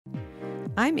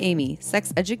I'm Amy,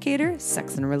 sex educator,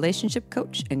 sex and relationship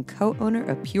coach, and co-owner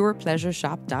of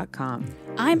PurePleasureShop.com.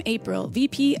 I'm April,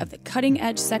 VP of the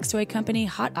cutting-edge sex toy company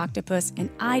Hot Octopus,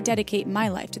 and I dedicate my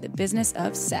life to the business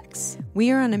of sex. We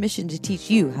are on a mission to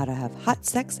teach you how to have hot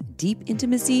sex, deep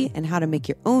intimacy, and how to make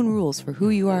your own rules for who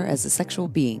you are as a sexual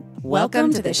being.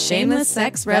 Welcome to the Shameless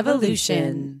Sex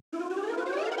Revolution.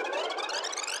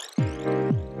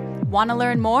 Want to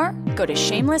learn more? Go to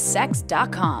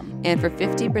shamelesssex.com. And for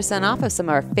 15% off of some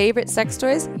of our favorite sex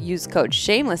toys, use code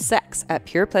SHAMELESSSEX at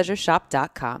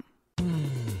PurePleasureShop.com.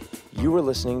 You are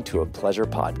listening to a pleasure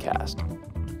podcast.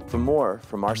 For more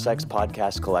from our sex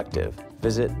podcast collective,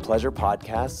 visit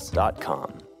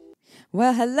pleasurepodcasts.com.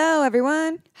 Well, hello,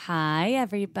 everyone. Hi,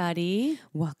 everybody.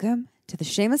 Welcome to the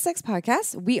Shameless Sex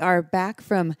Podcast. We are back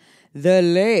from the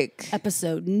lake.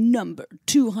 Episode number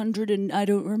 200, and I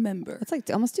don't remember. It's like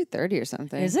almost 230 or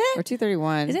something. Is it? Or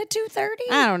 231. Is it 230?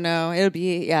 I don't know. It'll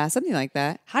be, something like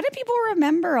that. How do people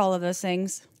remember all of those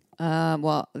things?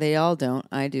 Well, they all don't.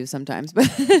 I do sometimes. But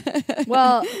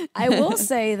Well, I will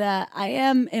say that I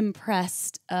am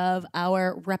impressed of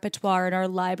our repertoire and our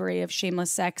library of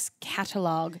Shameless Sex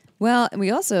catalog. Well,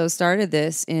 we also started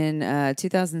this in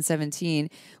 2017.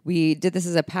 We did this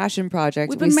as a passion project.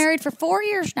 We've been married for 4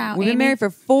 years now. We've been married for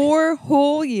 4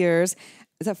 whole years.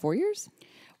 Is that 4 years?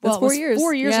 Well, That's 4 years.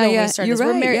 4 years ago when we started You're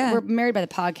this. right, We're married by the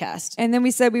podcast. And then we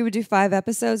said we would do 5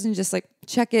 episodes and just like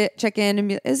check in and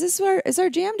be, is our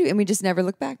jam due? And we just never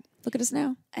look back. Look at us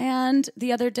now. And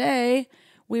the other day,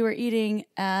 we were eating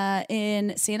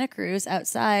in Santa Cruz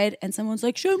outside, and someone's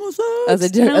like, "Shameless Sex." As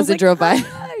I drove by.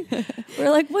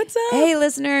 We're like, "What's up?" Hey,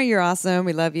 listener, you're awesome.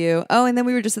 We love you. Oh, and then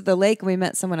we were just at the lake and we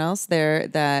met someone else there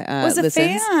that was a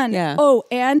listens. fan. Yeah. Oh,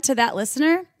 and to that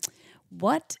listener,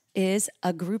 what is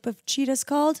a group of cheetahs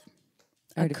called?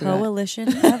 A coalition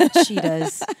of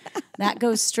cheetahs. That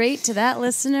goes straight to that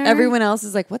listener. Everyone else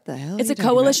is like, what the hell? It's a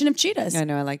coalition of cheetahs. I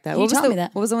know, I like that. You taught me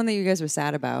that. What was the one that you guys were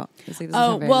sad about? It's like, this Oh,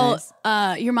 isn't very well,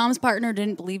 nice. your mom's partner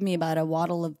didn't believe me about a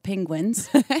waddle of penguins.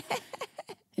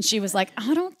 And she was like,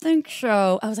 "I don't think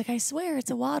so." I was like, "I swear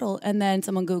it's a waddle." And then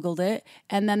someone Googled it.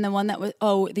 And then the one that was,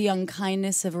 the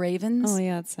unkindness of ravens. Oh,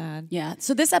 yeah, it's sad. Yeah.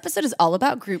 So this episode is all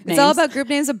about group names. It's all about group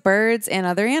names of birds and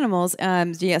other animals.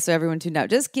 So everyone tuned out.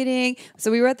 Just kidding.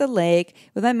 So we were at the lake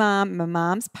with my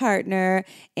mom's partner,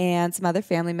 and some other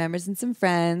family members and some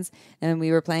friends. And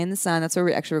we were playing in the sun. That's where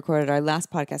we actually recorded our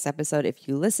last podcast episode. If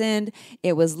you listened,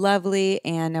 it was lovely.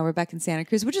 And now we're back in Santa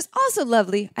Cruz, which is also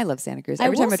lovely. I love Santa Cruz.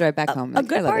 Every time I drive back home. A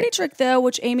good party trick, though,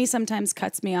 which Amy sometimes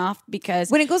cuts me off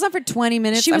because when it goes on for 20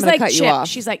 minutes, she was I'm going to like, cut you off.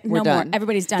 She's like, We're no done. more.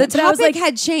 Everybody's done. The But I was topic like,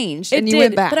 had changed, and it you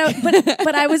did, went back.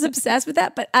 But I was obsessed with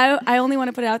that. But I only want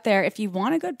to put it out there. If you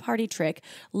want a good party trick,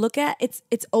 look at it's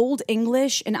Old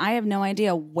English, and I have no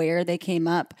idea where they came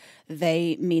up.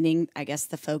 They meaning, I guess,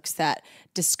 the folks that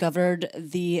discovered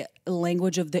the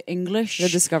language of the English, The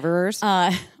discoverers,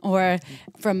 or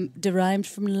derived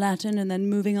from Latin, and then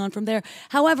moving on from there.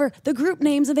 However, the group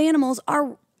names of animals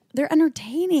they're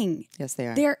entertaining. Yes, they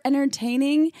are. They're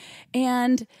entertaining,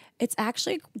 and it's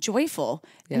actually joyful.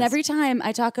 Yes. And every time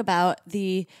I talk about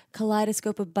the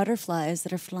kaleidoscope of butterflies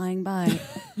that are flying by,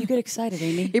 you get excited,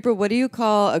 Amy. April, what do you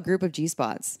call a group of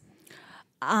G-spots?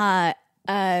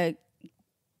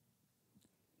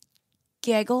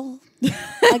 Giggle.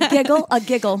 A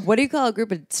giggle. What do you call a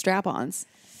group of strap-ons?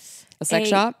 A sex A-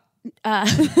 shop?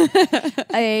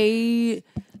 A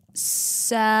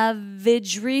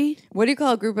savagery. What do you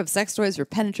call a group of sex toys for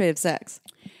penetrative sex?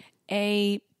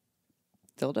 A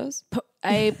Dildos?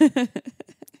 I was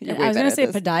going to say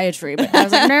podiatry, but I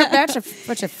was like, no, that's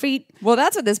such a feat. Well,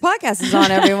 that's what this podcast is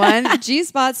on, everyone.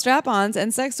 G-spot strap-ons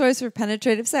and sex toys for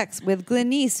penetrative sex with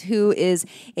Glenise, who is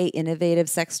a innovative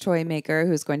sex toy maker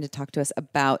who's going to talk to us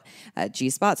about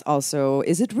G-spots. Also,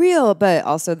 is it real? But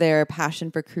also their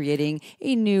passion for creating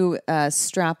a new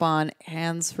strap-on,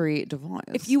 hands-free device.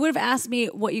 If you would have asked me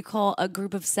what you call a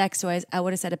group of sex toys, I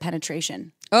would have said a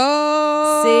penetration.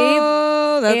 Oh,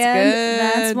 See? that's and good.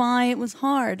 That's why it was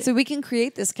hard. So we can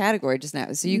create this category just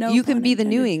now. So No you can pun be the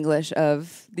new intended. English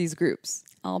of these groups.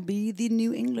 I'll be the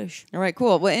new English. All right,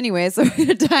 cool. Well, anyway, so we're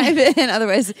going to dive in.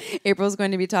 Otherwise, April's going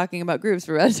to be talking about groups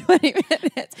for about 20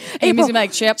 minutes. Amy's gonna be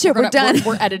like, Chip, we're done.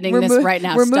 We're editing this right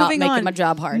now. We're Stop moving making on. my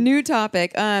job hard. New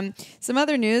topic. Some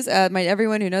other news.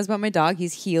 Everyone who knows about my dog,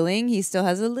 he's healing. He still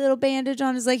has a little bandage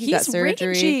on his leg. He got surgery.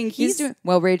 Raging. He's doing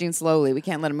raging slowly. We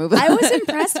can't let him move. I was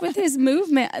impressed with his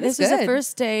movement. This was the good.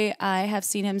 first day I have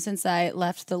seen him since I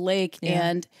left the lake,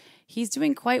 and He's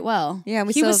doing quite well. Yeah,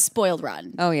 he was spoiled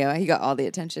rotten. Oh yeah, he got all the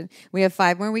attention. We have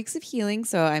 5 more weeks of healing,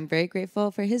 so I'm very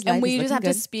grateful for his life. And we He's just have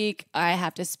looking to good. speak. I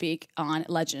have to speak on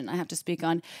legend. I have to speak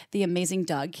on the amazing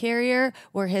dog carrier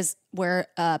where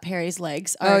Perry's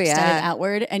legs are extended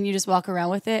outward, and you just walk around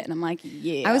with it. And I'm like,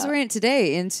 yeah. I was wearing it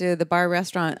today into the bar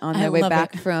restaurant on my I way love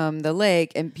back it. from the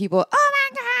lake, and people, oh my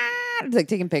god, like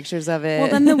taking pictures of it. Well,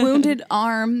 then the wounded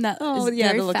arm that is the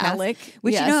very little cast. phallic.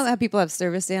 Which Yes. you know how people have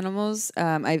service animals.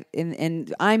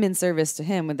 And I'm in service to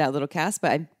him with that little cast, but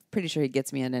I'm pretty sure he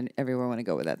gets me in and everywhere I want to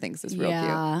go with that thing. So it's real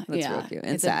cute. That's real cute.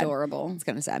 And It's sad. adorable. It's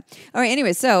kind of sad. All right.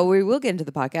 Anyway, so we will get into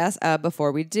the podcast.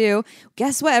 Before we do,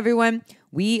 guess what, everyone?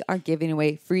 We are giving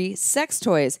away free sex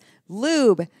toys,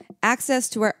 lube, access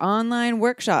to our online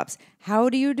workshops. How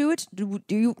do you do it?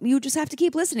 You just have to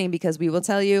keep listening because we will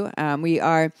tell you. We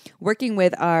are working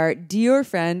with our dear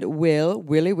friend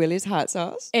Willy Willy's Hot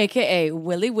Sauce. AKA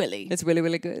Willy Willy. It's really,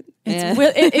 really good.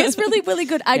 It is really, really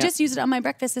good. I just used it on my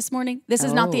breakfast this morning. This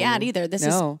is not the ad either. This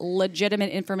is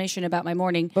legitimate information about my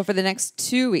morning. But for the next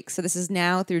 2 weeks, so this is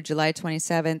now through July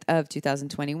 27th of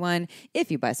 2021,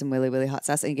 if you buy some Willy Willy Hot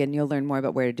Sauce, and again, you'll learn more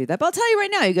about where to do that. But I'll tell you right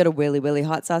now, you go to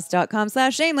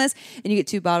willywillyhotsauce.com/shameless, and you get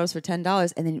 2 bottles for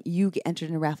 $10, and then you get entered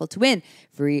in a raffle to win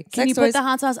free Can you sex toys. put the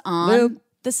hot sauce on lube.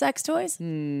 the sex toys?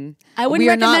 I wouldn't We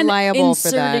are not recommend liable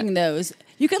for that. inserting those.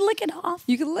 You could lick it off.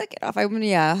 You can lick it off.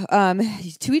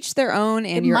 To each their own,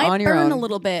 and It you're might on your burn own. a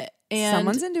little bit. And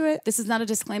Someone's into it. This is not a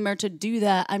disclaimer to do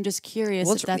that. I'm just curious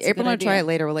if that's a April good will idea. try it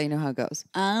later. We'll let you know how it goes.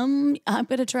 I'm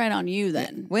gonna try it on you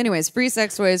then. Well, anyways, free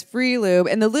sex toys, free lube.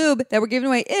 And the lube that we're giving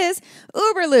away is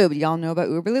Uber Lube. Y'all know about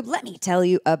Uber Lube? Let me tell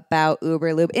you about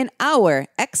Uber Lube. In our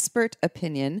expert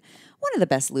opinion, one of the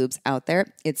best lubes out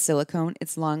there. It's silicone.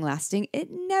 It's long lasting. It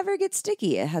never gets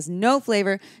sticky. It has no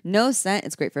flavor, no scent.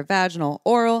 It's great for vaginal,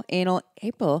 oral, anal.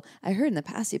 April, I heard in the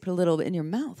past you put a little bit in your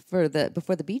mouth before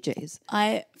the BJs.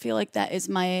 I feel like that is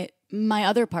my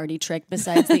other party trick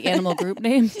besides the animal group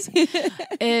names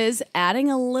is adding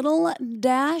a little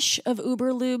dash of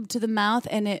Uber Lube to the mouth,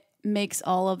 and it makes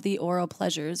all of the oral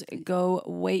pleasures go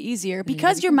way easier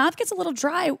because your mouth gets a little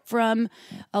dry from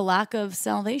a lack of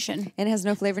salivation. And it has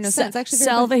no flavor, no scent. It's actually very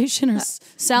salivation or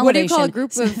salivation. What do you call a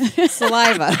group of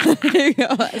saliva? There you go.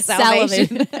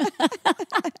 Salivation.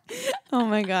 Oh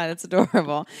my God, it's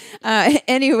adorable.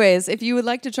 Anyways, if you would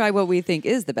like to try what we think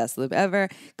is the best lube ever,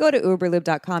 go to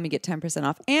uberlube.com. You get 10%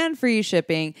 off and free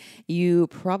shipping. You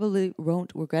probably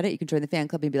won't regret it. You can join the fan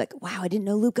club and be like, wow, I didn't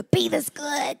know lube could be this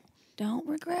good. Don't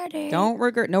regret it. Don't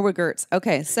regret. No regrets.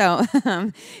 Okay, so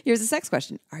here's a sex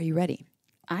question. Are you ready?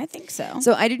 I think so.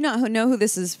 So I do not know who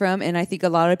this is from, and I think a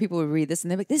lot of people will read this and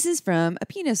they're like, this is from a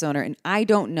penis owner, and I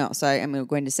don't know. So I'm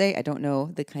going to say I don't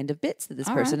know the kind of bits that this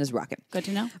person is rocking. Good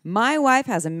to know. My wife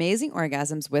has amazing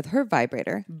orgasms with her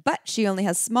vibrator, but she only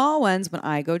has small ones when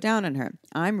I go down on her.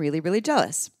 I'm really, really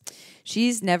jealous.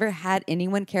 She's never had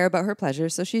anyone care about her pleasure,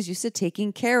 so she's used to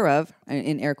taking care of,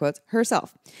 in air quotes,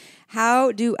 herself.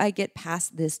 How do I get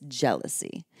past this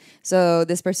jealousy? So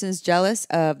this person is jealous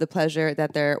of the pleasure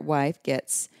that their wife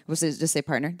gets, we'll just say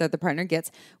partner, that the partner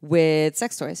gets with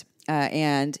sex toys.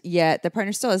 And yet the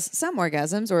partner still has some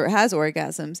orgasms or has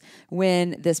orgasms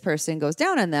when this person goes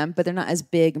down on them, but they're not as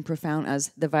big and profound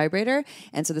as the vibrator.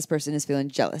 And so this person is feeling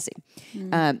jealousy.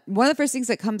 One of the first things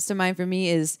that comes to mind for me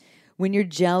is when you're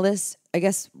jealous, I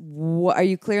guess, are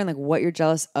you clear on like what you're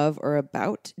jealous of or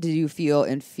about? Do you feel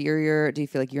inferior? Do you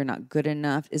feel like you're not good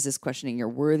enough? Is this questioning your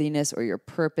worthiness or your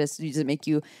purpose? Does it make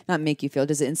you, not make you feel,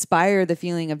 does it inspire the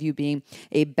feeling of you being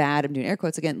a bad, I'm doing air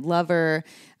quotes again, lover,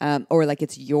 or like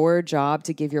it's your job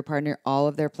to give your partner all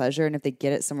of their pleasure, and if they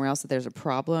get it somewhere else that there's a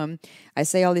problem? I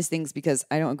say all these things because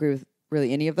I don't agree with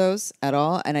really any of those at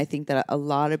all, and I think that a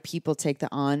lot of people take that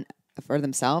on for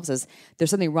themselves as there's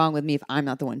something wrong with me if I'm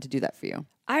not the one to do that for you.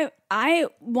 I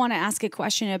want to ask a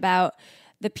question about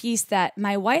the piece that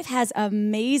my wife has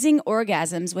amazing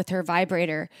orgasms with her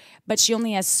vibrator, but she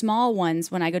only has small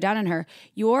ones when I go down on her.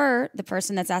 You're the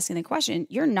person that's asking the question.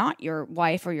 You're not your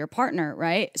wife or your partner,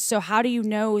 right? So how do you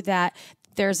know that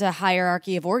there's a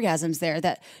hierarchy of orgasms there,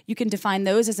 that you can define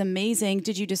those as amazing?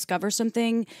 Did you discover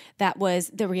something that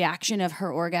was the reaction of her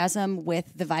orgasm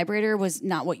with the vibrator was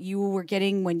not what you were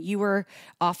getting when you were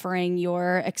offering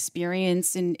your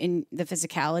experience in the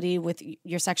physicality with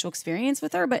your sexual experience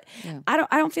with her? But yeah. I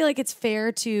don't feel like it's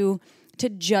fair to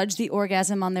judge the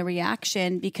orgasm on the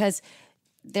reaction because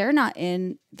they're not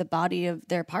in the body of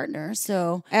their partner.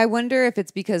 So I wonder if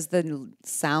it's because the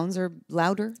sounds are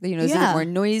louder. You know, is it more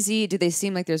noisy? Do they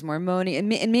seem like there's more moaning?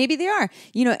 And maybe they are.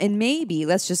 You know, and maybe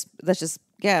let's just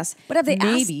guess. But have they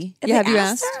maybe? asked? Have you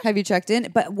asked? Have you checked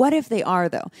in? But what if they are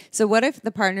though? So what if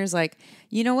the partner's like,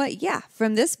 you know what? Yeah,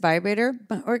 from this vibrator,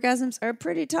 my orgasms are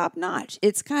pretty top notch.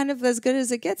 It's kind of as good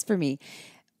as it gets for me.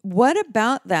 What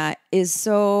about that is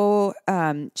so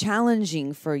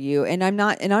challenging for you? And I'm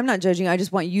not judging. I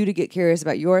just want you to get curious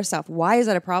about yourself. Why is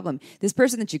that a problem? This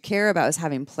person that you care about is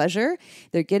having pleasure.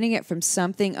 They're getting it from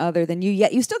something other than you.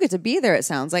 Yet you still get to be there. It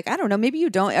sounds like, I don't know. Maybe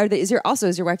you don't. Is your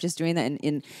wife just doing that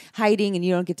in hiding and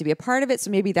you don't get to be a part of it?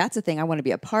 So maybe that's a thing. I want to be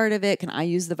a part of it. Can I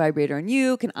use the vibrator on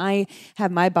you? Can I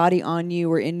have my body on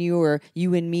you or in you or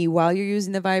you and me while you're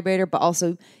using the vibrator? But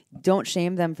also don't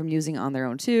shame them from using it on their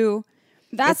own too.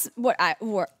 That's where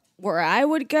I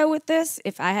would go with this,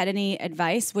 if I had any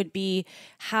advice, would be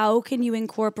how can you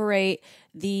incorporate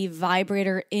the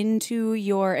vibrator into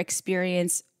your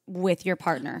experience with your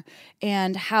partner?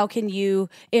 And how can you,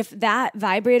 if that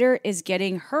vibrator is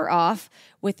getting her off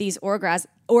with these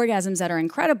orgasms that are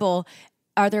incredible,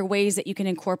 are there ways that you can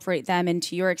incorporate them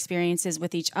into your experiences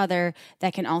with each other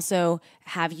that can also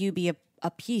have you be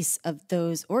a piece of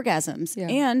those orgasms? Yeah.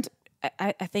 And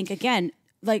I think, again,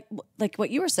 like what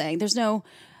you were saying, there's no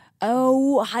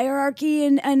hierarchy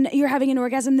and you're having an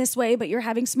orgasm this way, but you're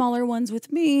having smaller ones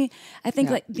with me. I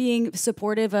think like being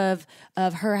supportive of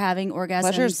her having orgasms.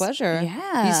 Pleasure is pleasure.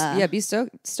 Yeah. Be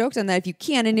stoked on that if you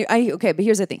can. And okay, but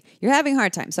here's the thing. You're having a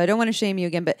hard time, so I don't want to shame you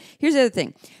again, but here's the other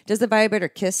thing. Does the vibrator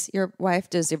kiss your wife?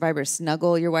 Does your vibrator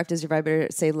snuggle your wife? Does your vibrator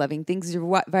say loving things? Does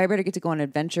your vibrator get to go on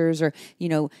adventures or,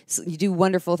 you do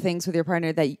wonderful things with your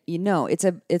partner that,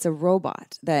 it's a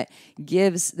robot that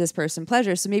gives this person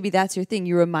pleasure. So maybe that's your thing.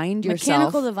 You remind yourself.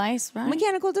 Mechanical device, right?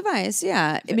 Mechanical device,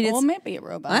 yeah. I mean, it may be a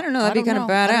robot. I don't know. That'd be kind of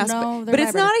badass. But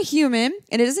it's not a human,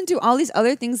 and it doesn't do all these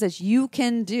other things that you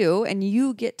can do, and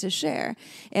you get to share.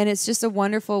 And it's just a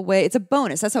wonderful way. It's a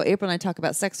bonus. That's how April and I talk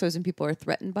about sex toys when people are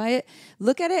threatened by it.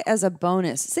 Look at it as a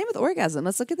bonus. Same with orgasm.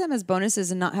 Let's look at them as bonuses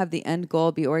and not have the end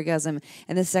goal be orgasm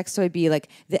and the sex toy be like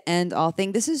the end all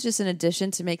thing. This is just an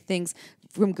addition to make things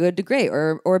from good to great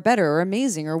or better or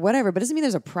amazing or whatever. But it doesn't mean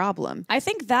there's a problem. I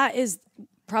think that is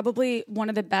probably one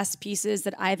of the best pieces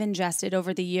that I've ingested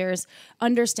over the years,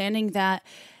 understanding that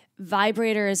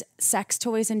vibrators, sex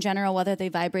toys in general, whether they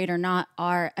vibrate or not,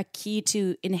 are a key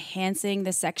to enhancing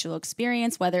the sexual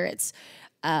experience, whether it's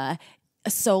a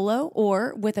solo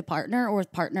or with a partner or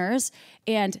with partners.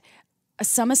 And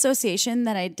some association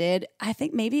that I did, I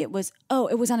think maybe it was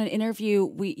on an interview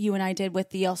you and I did with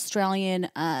the Australian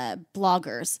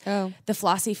bloggers, the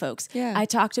Flossy folks. Yeah. I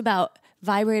talked about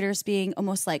vibrators being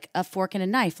almost like a fork and a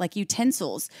knife, like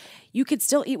utensils. You could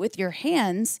still eat with your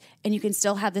hands and you can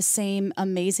still have the same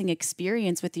amazing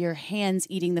experience with your hands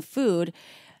eating the food.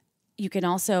 You can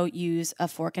also use a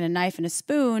fork and a knife and a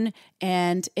spoon,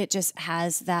 and it just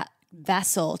has that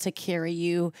vessel to carry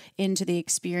you into the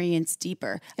experience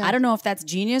deeper. Yeah. I don't know if that's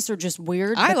genius or just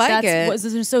weird. I like it. It was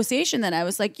an association that I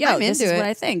was like, yo, this is what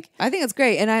I think. I think it's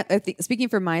great. And I think, speaking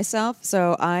for myself,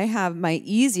 so I have my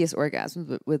easiest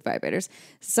orgasms with vibrators,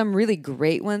 some really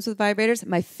great ones with vibrators.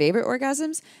 My favorite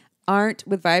orgasms aren't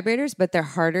with vibrators, but they're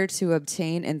harder to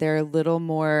obtain and they're a little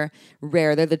more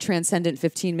rare. They're the transcendent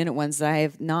 15-minute ones that I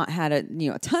have not had a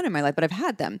ton in my life, but I've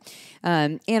had them.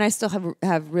 And I still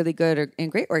have really good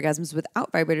and great orgasms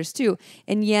without vibrators too.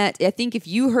 And yet I think if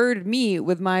you heard me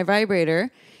with my vibrator,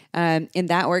 in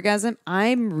that orgasm,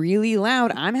 I'm really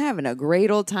loud. I'm having a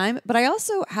great old time, but I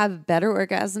also have better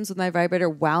orgasms with my vibrator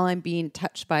while I'm being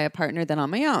touched by a partner than on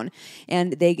my own.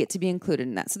 And they get to be included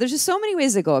in that. So there's just so many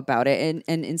ways to go about it.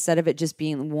 And instead of it just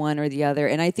being one or the other.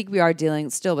 And I think we are dealing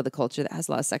still with a culture that has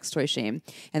a lot of sex toy shame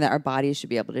and that our bodies should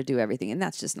be able to do everything. And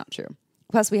that's just not true.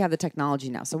 Plus, we have the technology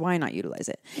now, so why not utilize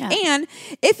it? Yeah. And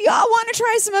if y'all want to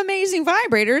try some amazing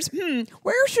vibrators,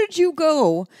 where should you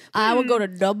go? I will go to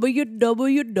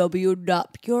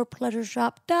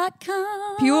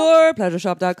www.purepleasureshop.com.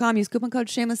 Purepleasureshop.com. Use coupon code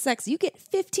SHAMELESSSEX. You get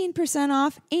 15%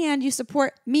 off, and you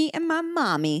support me and my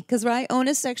mommy, because I own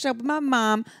a sex shop with my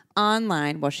mom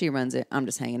online. Well, she runs it. I'm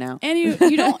just hanging out. And you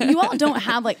all don't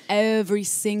have like every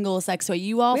single sex toy.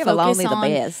 You all focus on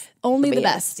only the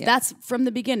best. Yeah. That's from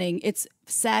the beginning. It's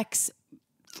sex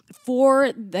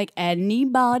for like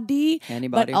anybody,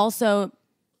 but also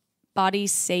body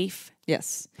safe.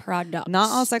 Yes. Products. Not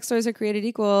all sex toys are created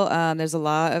equal. There's a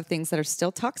lot of things that are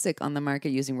still toxic on the market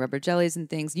using rubber jellies and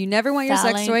things. You never want your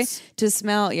sex toy to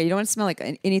smell. Yeah, you don't want it to smell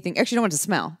like anything. Actually, you don't want it to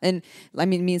smell. And I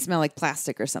mean smell like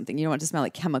plastic or something. You don't want it to smell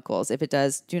like chemicals. If it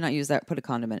does, do not use that. Put a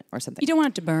condom in it or something. You don't want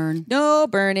it to burn. No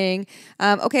burning.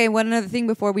 Okay, one other thing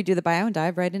before we do the bio and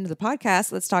dive right into the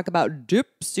podcast, let's talk about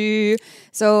Dipsy.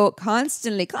 So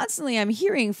constantly I'm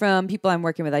hearing from people I'm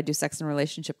working with. I do sex and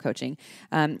relationship coaching.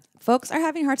 Folks are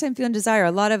having a hard time feeling desire.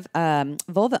 A lot of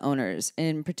vulva owners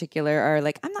in particular are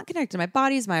like, I'm not connected. My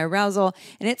body's my arousal.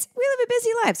 And we live a busy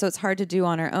life, so it's hard to do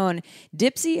on our own.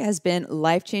 Dipsy has been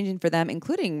life-changing for them,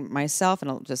 including myself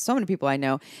and just so many people I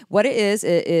know. What it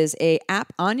is a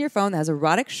app on your phone that has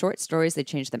erotic short stories. They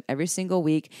change them every single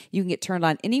week. You can get turned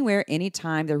on anywhere,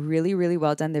 anytime. They're really, really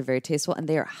well done. They're very tasteful, and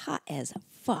they are hot as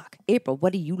fuck. April,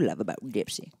 what do you love about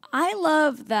Dipsy? I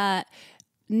love that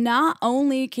not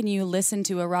only can you listen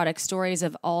to erotic stories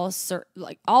of all sorts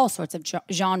of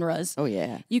genres. Oh,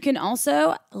 yeah. You can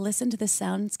also listen to the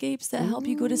soundscapes that help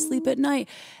you go to sleep at night.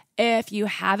 If you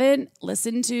haven't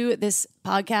listened to this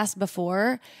podcast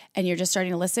before and you're just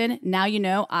starting to listen, now you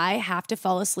know I have to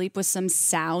fall asleep with some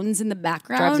sounds in the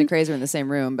background. Drives me crazy. We're in the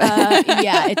same room.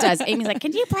 Yeah, it does. Amy's like,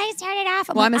 can you please turn it off?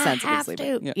 I'm a sensitive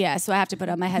sleeper. Yeah, so I have to put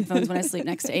on my headphones when I sleep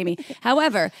next to Amy.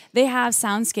 However, they have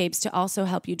soundscapes to also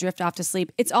help you drift off to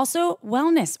sleep. It's also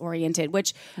wellness oriented,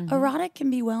 which erotic can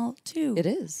be well too. It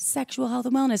is. Sexual health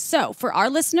and wellness. So for our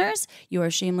listeners, you're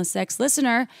a shameless sex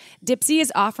listener, Dipsy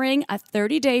is offering a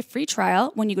 30-day free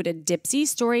trial when you go to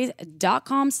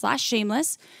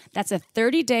dipsystories.com/shameless. That's a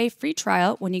 30-day free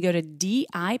trial when you go to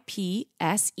DIPSEA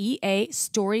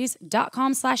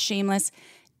stories.com/shameless.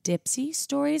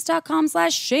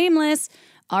 dipsystories.com/shameless.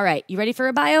 All right, you ready for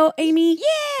a bio, Amy?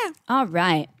 Yeah. All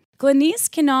right. Glenise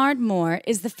Kinard-Moore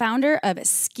is the founder of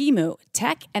SkiiMoo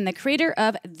Tech and the creator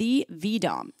of the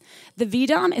VDOM. The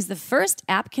VDOM is the first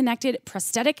app-connected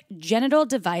prosthetic genital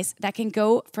device that can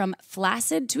go from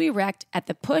flaccid to erect at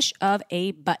the push of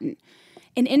a button.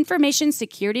 An information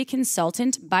security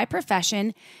consultant by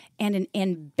profession and an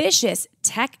ambitious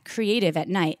tech creative at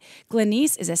night,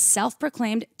 Glenise is a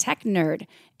self-proclaimed tech nerd,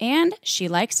 and she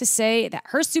likes to say that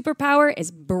her superpower is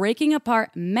breaking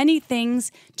apart many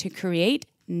things to create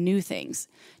new things.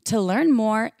 To learn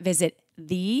more, visit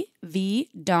thevdom.com.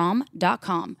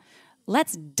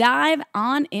 Let's dive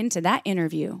on into that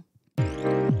interview.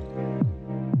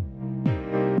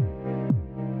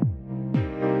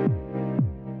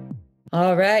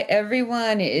 All right,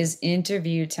 everyone, it is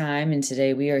interview time, and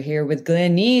today we are here with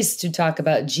Glenise to talk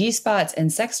about G-spots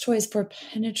and sex toys for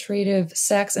penetrative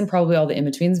sex and probably all the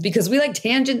in-betweens because we like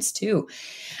tangents too.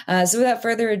 So without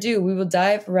further ado, we will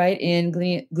dive right in.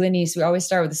 Glenise, we always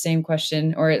start with the same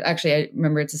question, or actually, I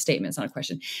remember it's a statement, it's not a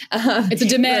question. It's a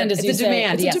demand, as you say.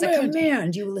 Demand, yes, a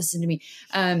command. You will listen to me.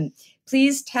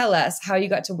 Please tell us how you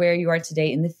got to where you are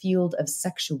today in the field of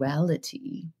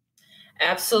sexuality.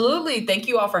 Absolutely. Thank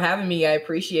you all for having me. I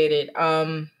appreciate it.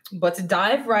 But to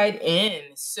dive right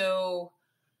in. So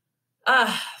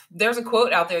there's a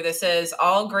quote out there that says,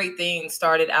 all great things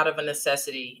started out of a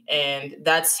necessity. And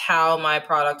that's how my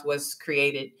product was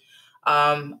created.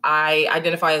 I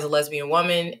identify as a lesbian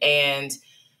woman. And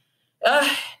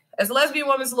as a lesbian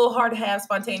woman, it's a little hard to have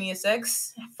spontaneous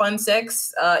sex, fun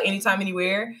sex, anytime,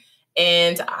 anywhere.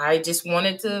 And I just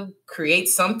wanted to create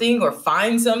something or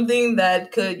find something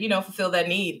that could, fulfill that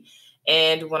need.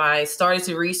 And when I started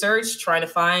to research, trying to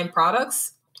find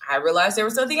products, I realized there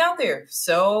was something out there.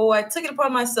 So I took it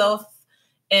upon myself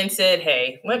and said,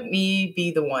 hey, let me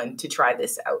be the one to try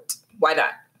this out. Why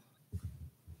not?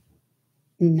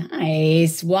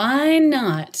 Nice. Why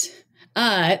not?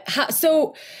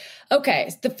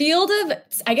 Okay, the field of,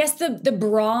 I guess the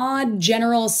broad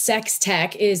general sex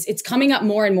tech it's coming up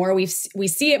more and more. We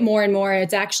see it more and more.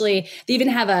 It's actually, they even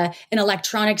have an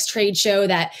electronics trade show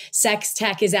that sex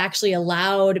tech is actually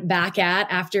allowed back at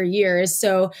after years.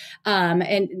 So,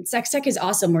 and sex tech is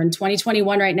awesome. We're in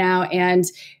 2021 right now, and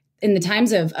in the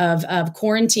times of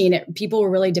quarantine, people were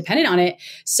really dependent on it.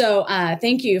 So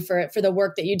thank you for the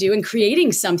work that you do in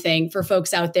creating something for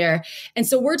folks out there. And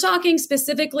so we're talking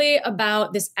specifically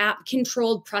about this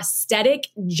app-controlled prosthetic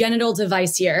genital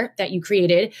device here that you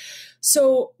created.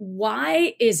 So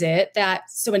why is it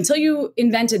so until you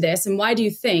invented this, and why do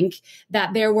you think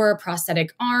that there were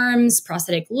prosthetic arms,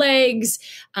 prosthetic legs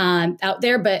out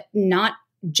there, but not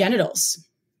genitals?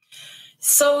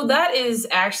 So that is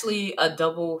actually a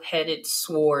double-headed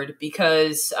sword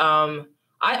because I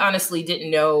honestly didn't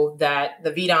know that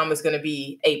the VDOM was going to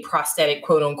be a prosthetic,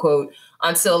 quote unquote,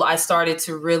 until I started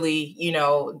to really,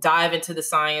 dive into the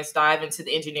science, dive into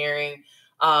the engineering,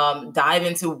 dive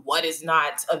into what is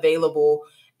not available.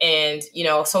 And,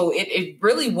 so it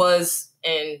really was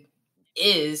and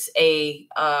is a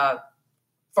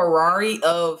Ferrari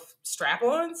of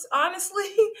strap-ons, honestly.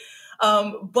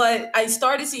 But I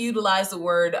started to utilize the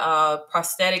word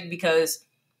prosthetic because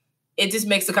it just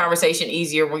makes the conversation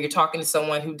easier when you're talking to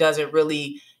someone who doesn't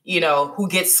really, who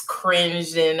gets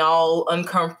cringed and all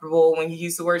uncomfortable when you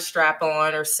use the word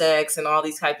strap-on or sex and all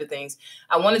these type of things.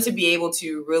 I wanted to be able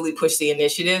to really push the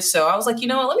initiative. So I was like,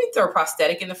 let me throw a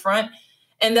prosthetic in the front.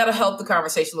 and that'll help the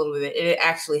conversation a little bit. And it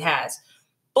actually has.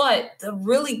 But the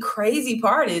really crazy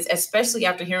part is, especially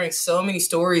after hearing so many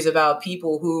stories about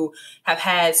people who have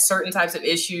had certain types of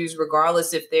issues,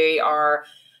 regardless if they are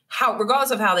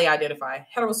regardless of how they identify,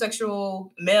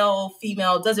 heterosexual, male,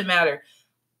 female, doesn't matter.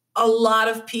 A lot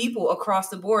of people across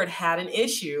the board had an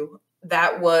issue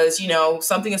that was,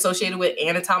 something associated with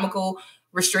anatomical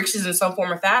restrictions in some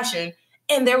form or fashion.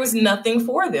 And there was nothing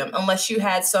for them unless you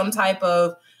had some type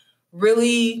of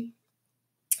really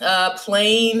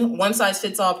plain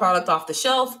one-size-fits-all product off the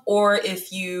shelf, or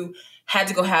if you had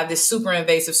to go have this super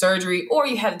invasive surgery, or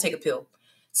you had to take a pill.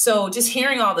 So just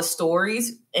hearing all the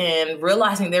stories and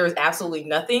realizing there was absolutely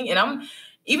nothing. And I'm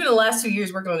even the last 2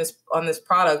 years working on this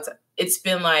product, it's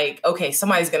been like, okay,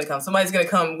 somebody's going to come. Somebody's going to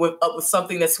come up with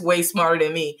something that's way smarter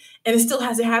than me. And it still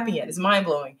hasn't happened yet. It's mind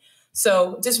blowing.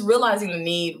 So just realizing the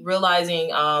need,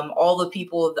 realizing all the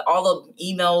people, all the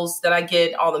emails that I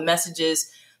get, all the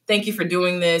messages. Thank you for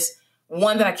doing this.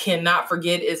 One that I cannot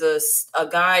forget is a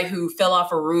guy who fell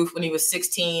off a roof when he was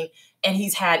 16, and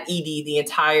he's had ED the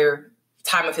entire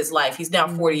time of his life. He's now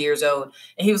 40 years old.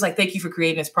 And he was like, thank you for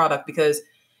creating this product because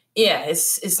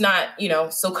it's not,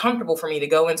 so comfortable for me to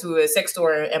go into a sex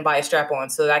store and buy a strap on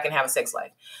so that I can have a sex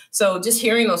life. So just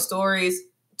hearing those stories,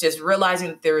 just realizing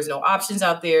that there is no options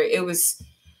out there. It was,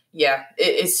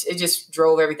 it just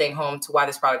drove everything home to why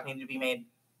this product needed to be made.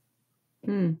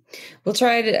 We'll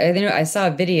try to, I saw a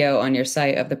video on your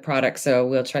site of the product, so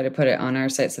we'll try to put it on our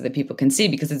site so that people can see,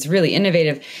 because it's really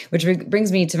innovative, which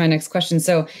brings me to my next question.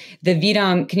 So the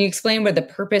VDOM, can you explain what the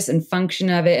purpose and function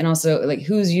of it, and also like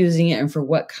who's using it and for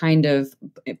what kind of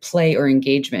play or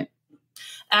engagement?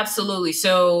 Absolutely.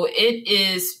 So it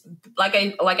is, like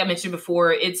I mentioned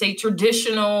before, it's a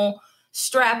traditional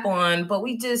strap-on, but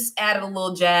we just added a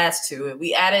little jazz to it.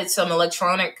 We added some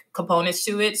electronic components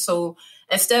to it. So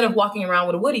instead of walking around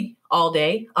with a Woody all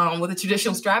day with a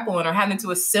traditional strap-on or having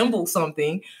to assemble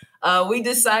something, we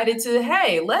decided to,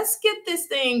 hey, let's get this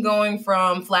thing going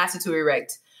from flaccid to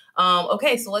erect.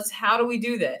 Okay, so how do we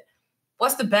do that?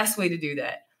 What's the best way to do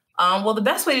that? Well, the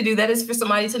best way to do that is for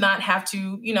somebody to not have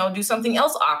to, do something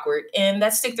else awkward, and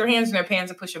that's stick their hands in their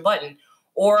pants and push a button,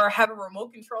 or have a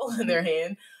remote control in their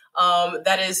hand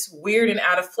that is weird and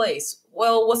out of place.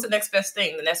 Well, what's the next best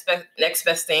thing? The next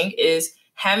best thing is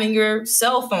having your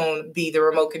cell phone be the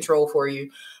remote control for you.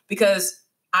 Because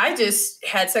I just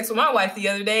had sex with my wife the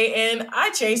other day and I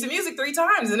changed the music 3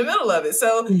 times in the middle of it.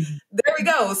 So there we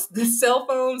go. The cell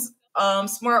phones,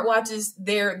 smartwatches,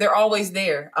 they're always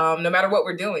there, no matter what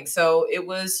we're doing. So it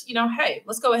was, hey,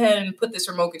 let's go ahead and put this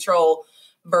remote control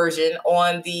version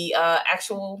on the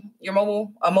your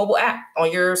mobile app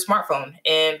on your smartphone,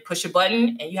 and push a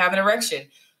button and you have an erection.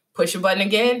 Push a button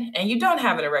again and you don't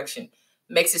have an erection.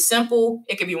 Makes it simple.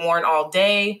 It can be worn all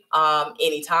day,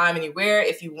 anytime, anywhere.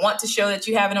 If you want to show that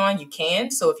you have it on, you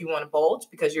can. So if you want to bulge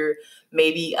because you're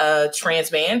maybe a trans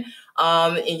man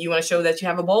and you want to show that you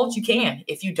have a bulge, you can.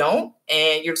 If you don't,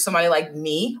 and you're somebody like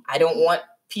me, I don't want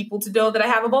people to know that I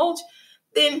have a bulge,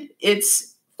 then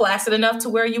it's flaccid enough to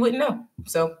where you wouldn't know.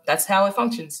 So that's how it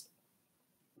functions.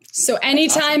 So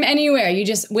anytime, anywhere, you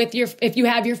just if you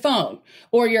have your phone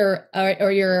or your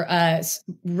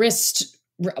wrist.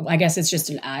 I guess it's just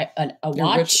a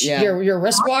watch, your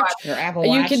wristwatch, your Apple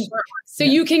Watch.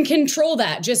 You can control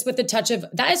that just with the touch of.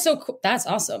 That is so cool. That's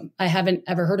awesome. I haven't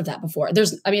ever heard of that before.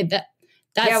 There's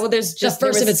there's just the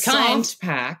first of its kind. Soft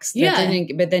packs.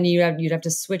 But then you'd have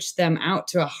to switch them out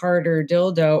to a harder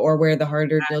dildo or wear the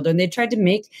harder dildo. And they tried to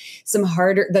make some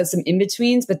some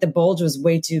in-betweens, but the bulge was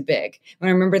way too big. When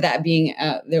I remember that being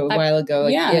there a while ago,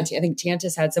 I think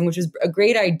Tantus had some, which was a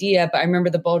great idea, but I remember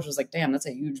the bulge was like, damn, that's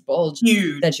a huge bulge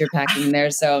that you're packing in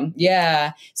there. So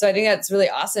So I think that's really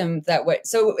awesome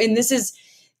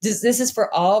this is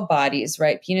for all bodies,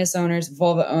 right? Penis owners,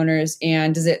 vulva owners.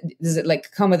 And does it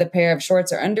like come with a pair of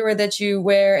shorts or underwear that you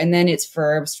wear? And then it's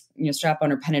for, strap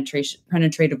on or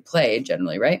penetrative play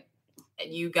generally, right?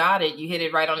 You got it. You hit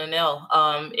it right on the nail.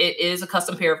 It is a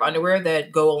custom pair of underwear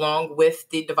that go along with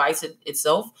the device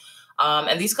itself.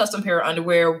 And these custom pair of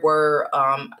underwear were,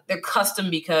 they're custom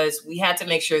because we had to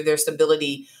make sure there's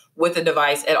stability with the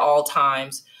device at all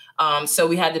times. So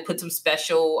we had to put some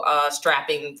special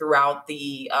strapping throughout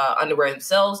the underwear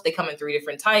themselves. They come in 3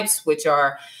 different types, which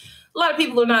are, a lot of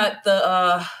people are not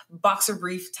the boxer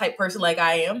brief type person like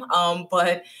I am.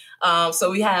 So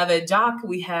we have a jock,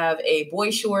 we have a boy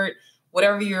short,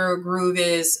 whatever your groove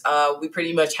is, we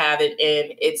pretty much have it.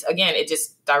 And it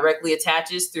just directly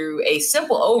attaches through a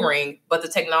simple O-ring, but the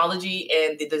technology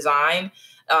and the design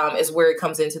is where it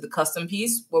comes into the custom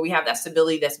piece, where we have that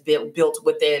stability that's built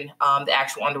within the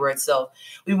actual underwear itself.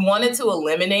 We wanted to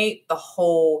eliminate the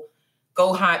whole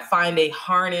go find a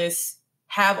harness,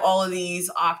 have all of these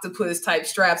octopus type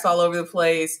straps all over the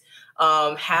place,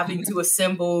 having to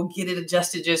assemble, get it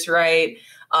adjusted just right,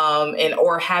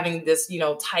 or having this,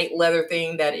 tight leather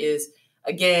thing that is,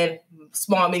 again,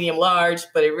 small, medium, large,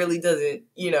 but it really doesn't,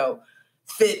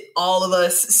 fit all of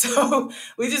us. So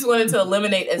we just wanted to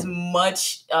eliminate as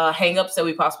much hangups that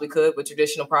we possibly could with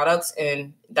traditional products.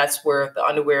 And that's where the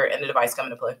underwear and the device come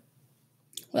into play.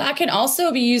 Well, that can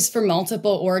also be used for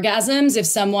multiple orgasms. If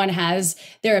someone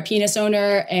they're a penis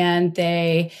owner and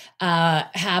they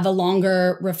have a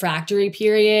longer refractory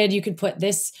period, you could put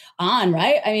this on,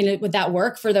 right? I mean, would that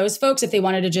work for those folks if they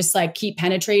wanted to just like keep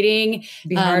penetrating?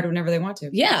 Be hard whenever they want to.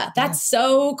 Yeah, that's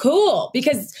so cool,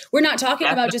 because we're not talking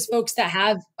about just folks that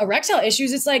have erectile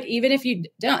issues. It's like, even if you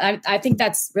don't, I think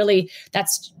that's pretty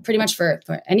much for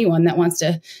anyone that wants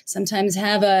to sometimes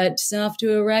have a soft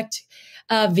to erect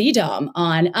VDOM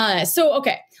on. So,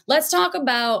 okay, let's talk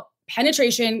about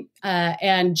penetration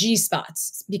and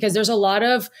G-spots, because there's a lot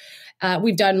of,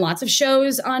 we've done lots of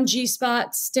shows on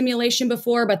G-spot stimulation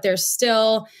before, but there's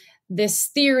still this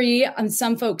theory, and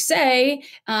some folks say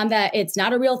that it's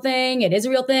not a real thing. It is a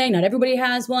real thing. Not everybody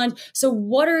has one. So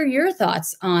what are your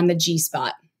thoughts on the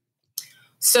G-spot?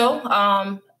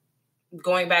 So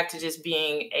going back to just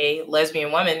being a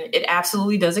lesbian woman, it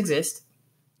absolutely does exist.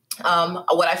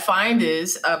 What I find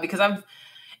is, because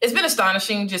it's been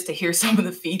astonishing just to hear some of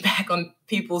the feedback on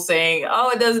people saying, oh,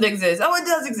 it doesn't exist. Oh, it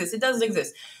does exist. It doesn't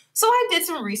exist. So I did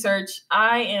some research.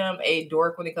 I am a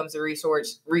dork when it comes to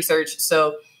research.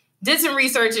 So did some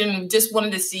research and just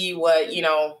wanted to see what,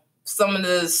 some of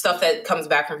the stuff that comes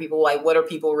back from people, like what are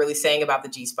people really saying about the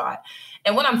G-spot?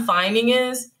 And what I'm finding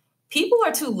is people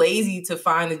are too lazy to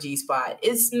find the G-spot.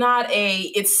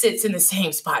 It sits in the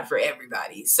same spot for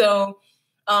everybody. So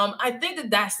I think that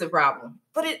that's the problem,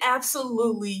 but it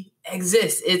absolutely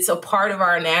exists. It's a part of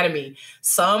our anatomy.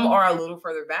 Some are a little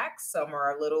further back, some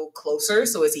are a little closer,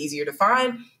 so it's easier to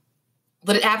find,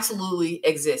 but it absolutely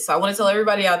exists. So I want to tell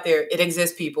everybody out there, it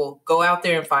exists, people. Go out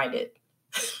there and find it.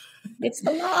 It's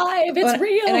alive. It's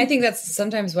real. And I think that's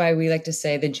sometimes why we like to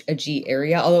say a G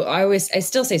area. Although I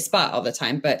still say spot all the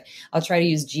time, but I'll try to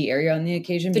use G area on the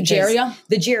occasion. The G area.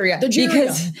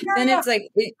 Because then it's like,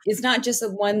 it's not just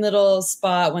one little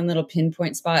spot, one little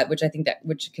pinpoint spot,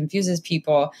 which confuses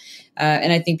people.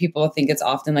 And I think people think it's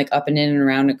often like up and in and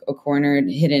around a corner,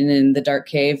 hidden in the dark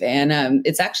cave. And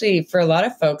it's actually, for a lot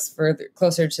of folks,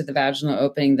 closer to the vaginal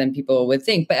opening than people would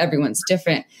think, but everyone's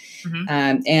different.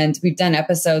 Mm-hmm. And we've done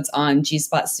episodes on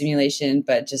G-spot stimulation,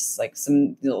 but just like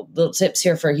some little tips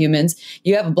here for humans.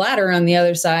 You have a bladder on the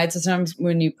other side. So sometimes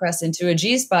when you press into a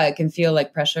G-spot, it can feel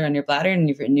like pressure on your bladder. And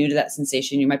if you're new to that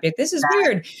sensation, you might be like, this is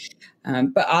weird.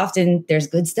 But often there's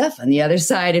good stuff on the other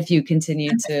side if you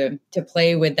continue to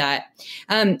play with that.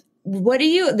 What do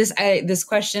you, this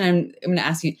question I'm going to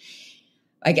ask you,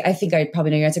 I think I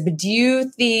probably know your answer, but do you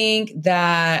think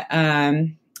that,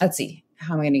 let's see,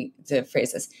 how am I going to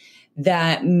phrase this?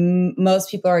 That most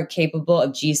people are capable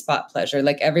of G-spot pleasure.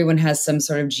 Like everyone has some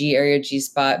sort of G area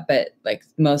G-spot, but like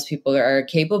most people are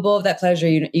capable of that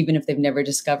pleasure, even if they've never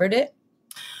discovered it.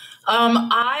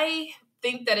 I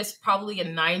think that it's probably a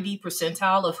 90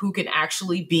 percentile of who can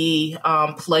actually be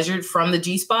pleasured from the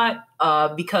G-spot,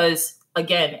 because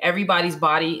again, everybody's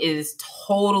body is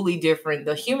totally different.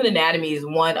 The human anatomy is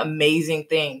one amazing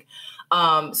thing.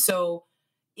 So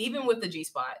even with the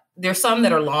G-spot, there's some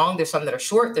that are long, there's some that are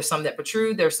short, there's some that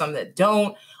protrude, there's some that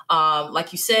don't.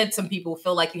 Like you said, some people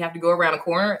feel like you have to go around a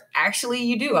corner. Actually,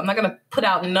 you do. I'm not going to put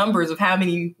out numbers of how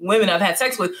many women I've had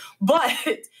sex with, but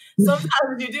sometimes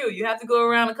you do. You have to go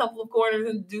around a couple of corners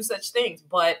and do such things.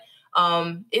 But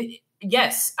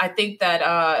yes, I think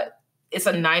that it's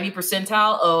a 90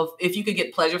 percentile of if you could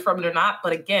get pleasure from it or not.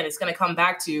 But again, it's going to come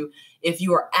back to if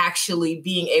you are actually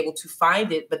being able to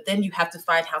find it, but then you have to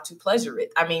find how to pleasure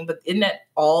it. I mean, but isn't that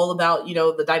all about,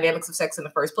 the dynamics of sex in the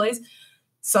first place?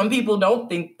 Some people don't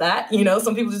think that,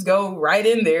 some people just go right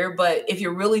in there. But if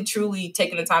you're really, truly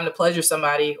taking the time to pleasure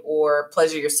somebody or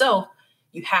pleasure yourself,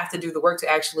 you have to do the work to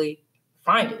actually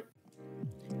find it.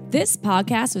 This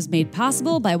podcast was made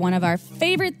possible by one of our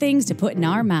favorite things to put in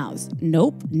our mouths.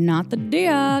 Nope, not the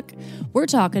dick. We're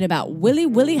talking about Willy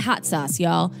Willy hot sauce,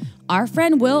 y'all. Our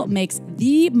friend Will makes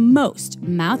the most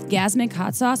mouth-gasmic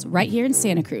hot sauce right here in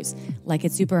Santa Cruz. Like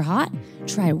it's super hot?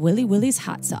 Try Willy Willy's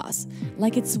hot sauce.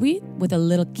 Like it's sweet with a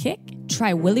little kick?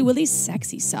 Try Willy Willy's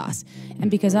sexy sauce.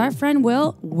 And because our friend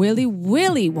Will, Willy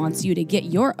Willy wants you to get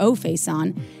your O-face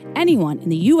on, anyone in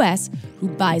the U.S. who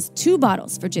buys 2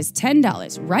 bottles for just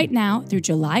 $10 right now through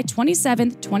July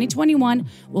 27th, 2021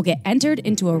 will get entered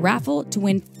into a raffle to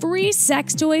win free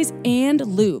sex toys and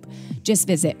lube. Just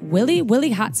visit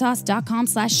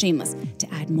willywillyhotsauce.com/shameless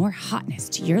to add more hotness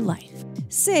to your life.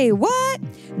 Say what?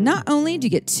 Not only do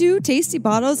you get 2 tasty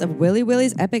bottles of Willy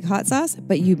Willy's Epic Hot Sauce,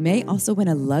 but you may also win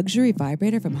a luxury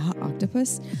vibrator from Hot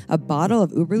Octopus, a bottle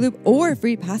of Uber Lube, or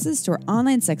free passes to our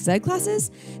online sex ed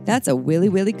classes. That's a Willy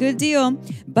Willy good deal.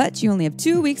 But you only have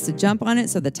 2 weeks to jump on it,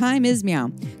 so the time is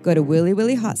meow. Go to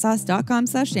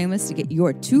willywillyhotsauce.com/shameless to get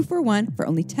your 2-for-1 for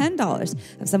only $10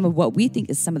 of some of what we think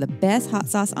is some of the best hot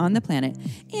sauce on the planet.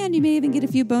 And you may even get a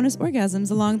few bonus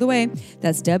orgasms along the way.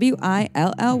 That's WILLY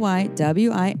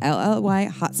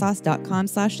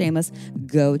hotsauce.com/shameless.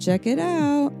 Go check it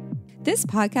out. This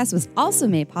podcast was also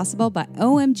made possible by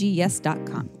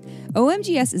OMGYes.com.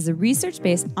 OMGYes is a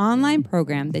research-based online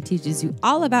program that teaches you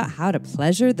all about how to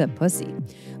pleasure the pussy.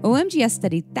 OMGYes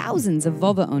studied thousands of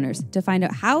vulva owners to find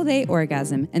out how they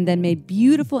orgasm and then made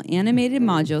beautiful animated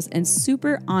modules and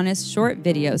super honest short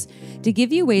videos to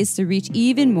give you ways to reach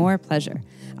even more pleasure.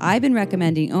 I've been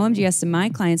recommending OMGYes to my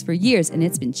clients for years, and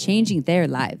it's been changing their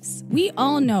lives. We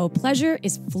all know pleasure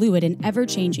is fluid and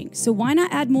ever-changing, so why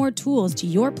not add more tools to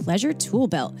your pleasure tool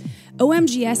belt?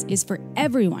 OMGYes is for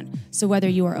everyone, so whether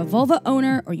you are a vulva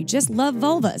owner or you just love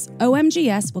vulvas,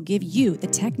 OMGYes will give you the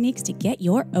techniques to get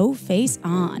your O-face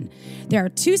on. There are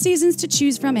 2 seasons to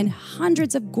choose from and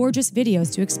hundreds of gorgeous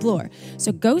videos to explore,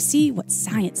 so go see what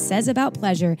science says about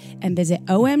pleasure and visit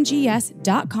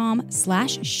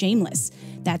omgyes.com/shameless.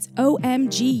 That's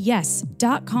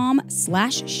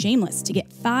omgyes.com/shameless to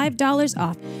get $5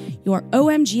 off your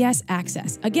OMGYes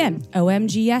access. Again,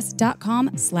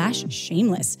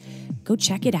 omgyes.com/shameless. Go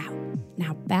check it out.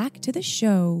 Now back to the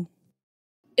show.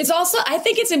 It's also, I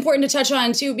think it's important to touch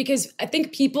on too, because I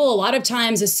think people a lot of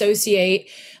times associate,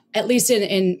 at least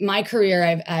in my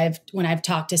career, when I've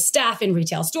talked to staff in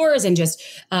retail stores and just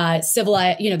the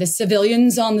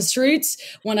civilians on the streets,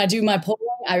 when I do my polling,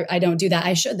 I don't do that.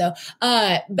 I should though.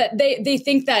 But they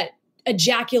think that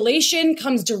ejaculation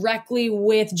comes directly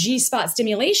with G-spot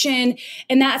stimulation,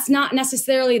 and that's not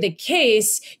necessarily the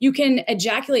case. You can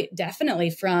ejaculate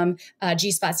definitely from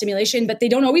G-spot stimulation, but they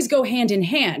don't always go hand in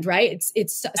hand, right?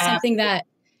 It's something that.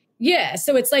 Yeah,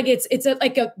 so it's like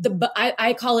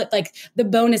I call it like the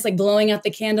bonus, like blowing out the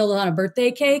candle on a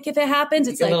birthday cake if it happens.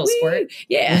 It's like a little squirt.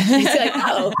 Yeah, it's like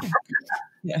oh,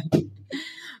 yeah.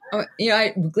 Oh,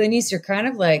 Glenise, you're kind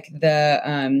of like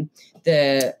the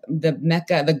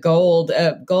mecca, the gold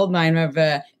mine of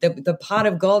the pot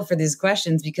of gold for these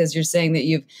questions, because you're saying that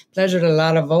you've pleasured a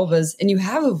lot of vulvas and you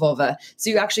have a vulva, so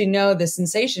you actually know the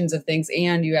sensations of things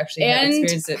and you actually have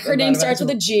experienced it. Her name starts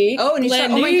with a G. Oh, and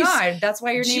oh my God, that's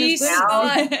why your name is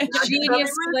Glenise.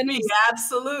 Genius Glenise.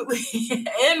 Absolutely.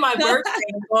 And my birthday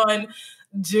is on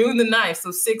June the 9th, so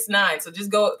 6/9. So just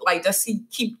go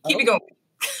keep it going.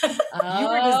 You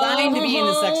were designed to be in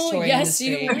the sex toy industry. Yes,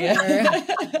 you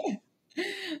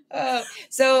were.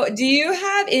 So do you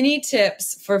have any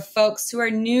tips for folks who are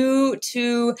new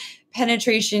to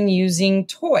penetration using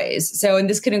toys? So, and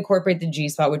this could incorporate the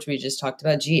G-spot, which we just talked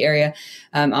about, G area.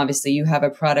 Obviously you have a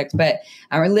product, but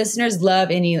our listeners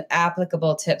love any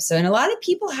applicable tips. So, and a lot of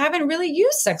people haven't really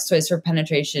used sex toys for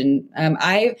penetration.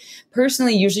 I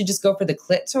personally usually just go for the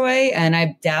clit toy, and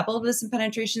I've dabbled with some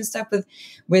penetration stuff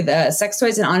with sex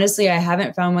toys. And honestly, I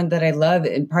haven't found one that I love.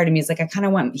 And part of me is like, I kind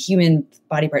of want human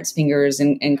body parts, fingers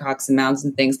and cocks and mouths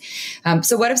and things.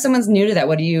 So what if someone's new to that?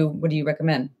 What do you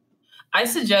recommend? I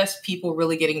suggest people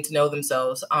really getting to know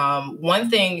themselves. One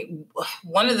of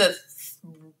the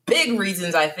big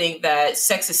reasons I think that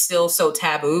sex is still so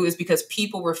taboo is because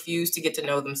people refuse to get to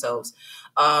know themselves.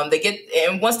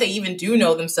 And once they even do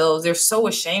know themselves, they're so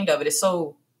ashamed of it. It's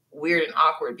so weird and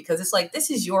awkward because it's like,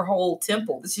 this is your whole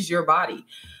temple. This is your body.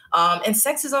 And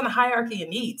sex is on the hierarchy of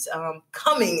needs.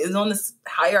 Coming is on this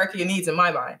hierarchy of needs in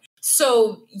my mind.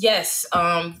 So yes,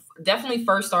 definitely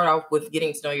first start off with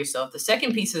getting to know yourself. The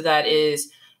second piece of that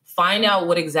is find out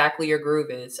what exactly your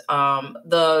groove is.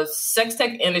 The sex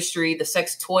tech industry, the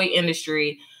sex toy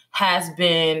industry has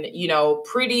been,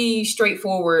 pretty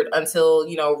straightforward until,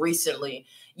 recently.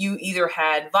 You either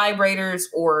had vibrators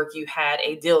or you had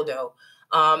a dildo.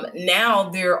 Now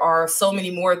there are so many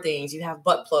more things. You have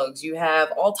butt plugs. You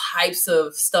have all types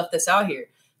of stuff that's out here.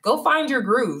 Go find your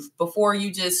groove before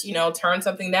you just, turn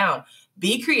something down.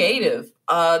 Be creative.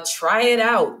 Try it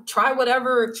out. Try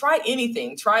whatever. Try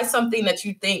anything. Try something that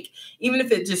you think, even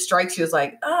if it just strikes you as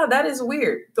like, that is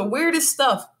weird. The weirdest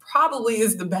stuff probably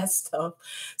is the best stuff.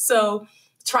 So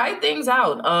try things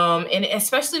out. And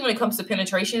especially when it comes to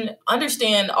penetration,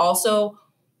 understand also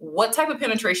what type of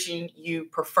penetration you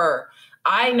prefer.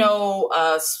 I know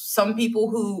some people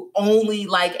who only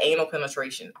like anal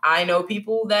penetration. I know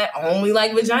people that only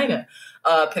like vagina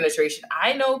penetration.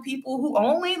 I know people who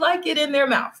only like it in their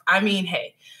mouth. I mean,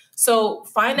 hey, so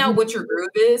find out what your groove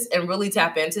is and really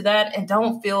tap into that, and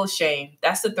don't feel shame.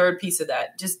 That's the third piece of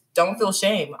that. Just don't feel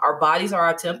shame. Our bodies are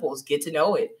our temples. Get to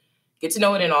know it. Get to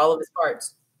know it in all of its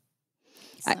parts.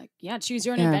 It's choose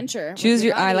your own adventure.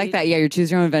 I like that. Yeah, your choose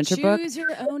your own adventure book. Choose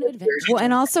your own adventure. Well,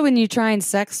 and also when you try in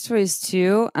sex toys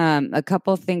too, a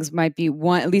couple things might be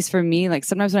one, at least for me, like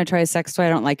sometimes when I try a sex toy, I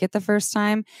don't like it the first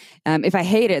time. If I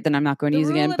hate it, then I'm not going to use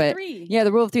it again. But yeah,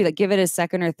 the rule of three, like give it a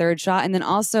second or third shot. And then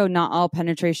also not all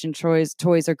penetration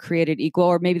toys are created equal,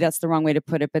 or maybe that's the wrong way to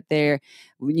put it, but they're,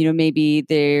 maybe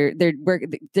they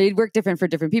work different for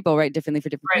different people, right? Differently for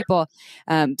different people.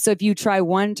 So if you try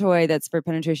one toy that's for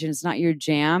penetration, it's not your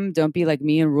jam. Don't be like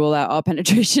me and rule out all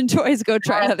penetration toys. Go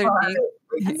try other things.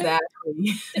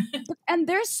 Exactly. And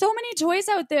there's so many toys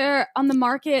out there on the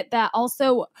market that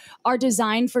also are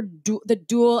designed for the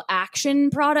dual action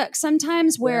products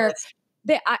sometimes, where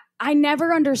I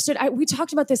never understood. We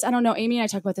talked about this. I don't know. Amy and I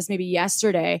talked about this maybe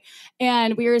yesterday,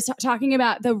 and we were talking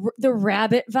about the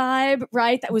rabbit vibe,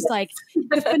 right? That was like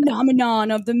the phenomenon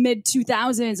of the mid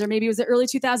 2000s, or maybe it was the early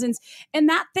 2000s. And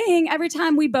that thing, every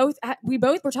time we both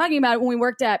were talking about it when we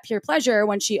worked at Pure Pleasure,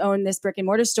 when she owned this brick and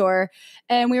mortar store,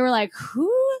 and we were like,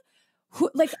 who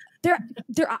like there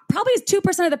probably is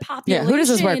 2% of the population. Yeah, who does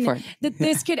this work for? That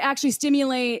this could actually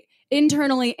stimulate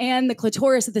internally and the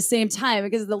clitoris at the same time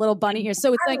because of the little bunny here.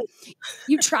 So it's like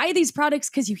you try these products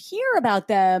because you hear about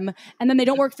them, and then they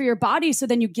don't work for your body. So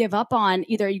then you give up on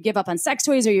sex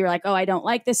toys, or you're like, oh, I don't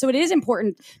like this. So it is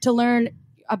important to learn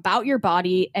about your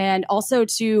body and also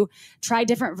to try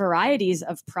different varieties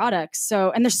of products.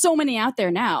 So, and there's so many out there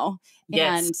now.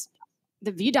 Yes.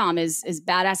 And the VDOM is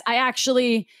badass. I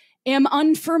actually am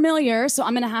unfamiliar, so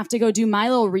I'm going to have to go do my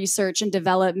little research and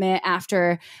development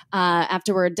after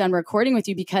we're done recording with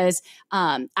you, because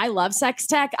I love sex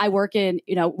tech. I work in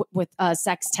with a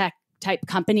sex tech type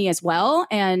company as well,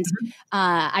 and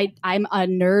I'm a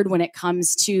nerd when it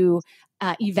comes to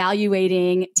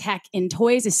evaluating tech in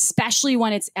toys, especially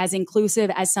when it's as inclusive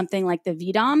as something like the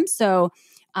VDOM. So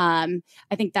I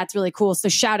think that's really cool. So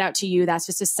shout out to you. That's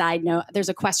just a side note. There's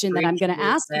a question that I'm going to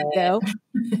ask you though.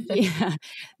 Yeah.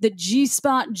 The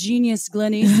G-spot genius,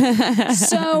 Glenise.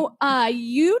 So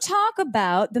you talk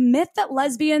about the myth that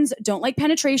lesbians don't like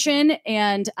penetration,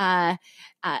 and I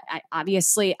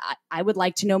would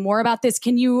like to know more about this.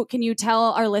 Can you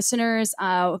tell our listeners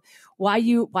why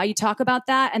you talk about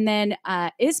that? And then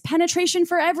is penetration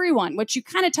for everyone, which you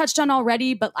kind of touched on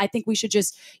already, but I think we should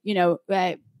just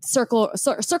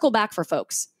circle back for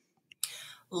folks.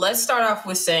 Let's start off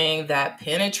with saying that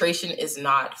penetration is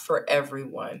not for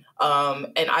everyone.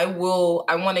 And I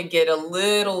want to get a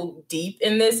little deep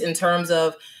in this in terms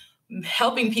of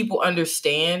helping people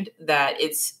understand that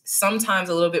it's sometimes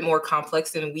a little bit more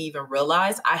complex than we even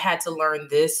realize. I had to learn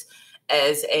this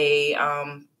as a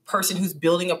person who's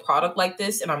building a product like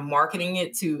this, and I'm marketing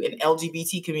it to an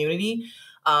LGBT community.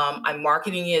 I'm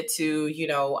marketing it to,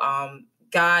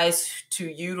 guys to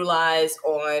utilize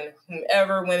on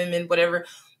whomever, women, men, whatever.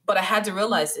 But I had to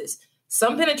realize this.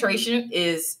 Some penetration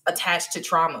is attached to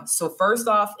trauma. So first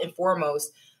off and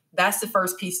foremost, that's the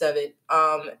first piece of it.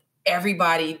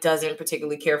 Everybody doesn't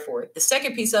particularly care for it. The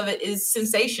second piece of it is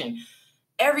sensation.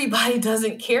 Everybody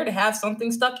doesn't care to have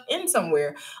something stuck in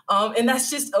somewhere. And that's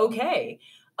just okay.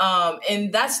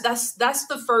 And that's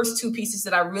the first two pieces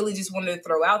that I really just wanted to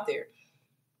throw out there.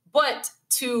 But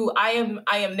I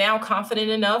am now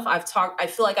confident enough. I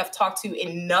feel like I've talked to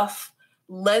enough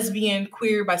lesbian,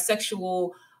 queer,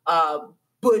 bisexual,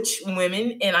 butch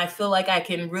women. And I feel like I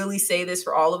can really say this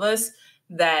for all of us,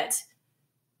 that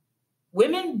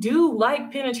women do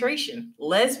like penetration.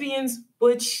 Lesbians,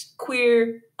 butch,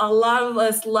 queer, a lot of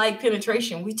us like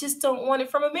penetration. We just don't want it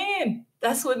from a man.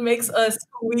 That's what makes us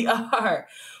who we are.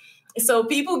 So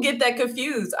people get that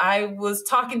confused. I was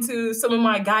talking to some of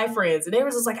my guy friends, and they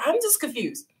were just like, I'm just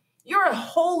confused. You're a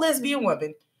whole lesbian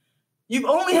woman. You've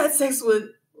only had sex with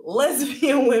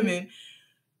lesbian women.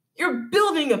 You're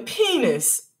building a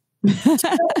penis.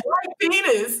 Like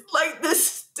penis. Like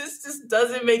this just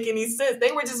doesn't make any sense.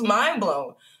 They were just mind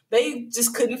blown. They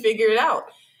just couldn't figure it out.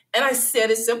 And I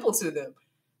said it simple to them.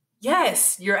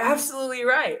 Yes, you're absolutely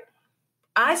right.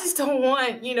 I just don't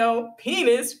want,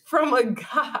 penis from a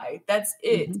guy. That's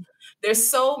it. Mm-hmm. There's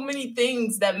so many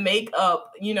things that make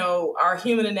up, our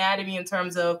human anatomy in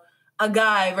terms of a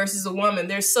guy versus a woman.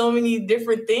 There's so many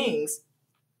different things.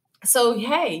 So,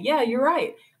 hey, yeah, you're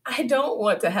right. I don't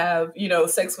want to have,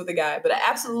 sex with a guy, but I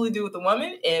absolutely do with a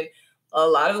woman. And a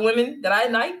lot of the women that I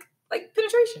like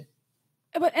penetration.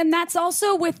 And that's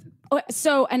also with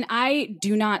and I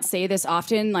do not say this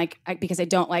often, because I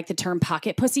don't like the term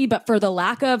pocket pussy, but for the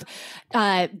lack of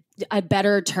a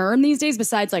better term these days,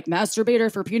 besides like masturbator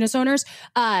for penis owners,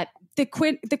 the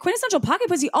quintessential pocket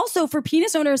pussy also for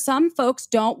penis owners. Some folks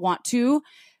don't want to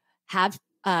have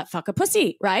fuck a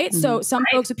pussy, right? Mm-hmm. So some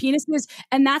folks with penises,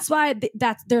 and that's why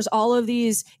there's all of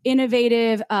these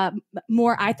innovative,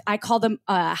 more I call them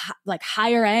like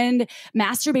higher end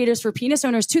masturbators for penis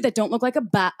owners too, that don't look like a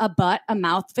butt, a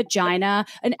mouth vagina,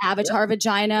 an avatar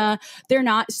vagina. They're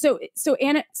not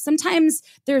sometimes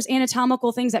there's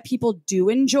anatomical things that people do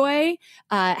enjoy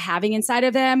having inside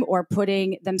of them or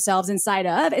putting themselves inside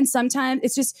of, and sometimes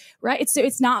it's just right.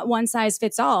 It's not one size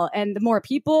fits all, and the more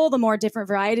people, the more different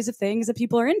varieties of things that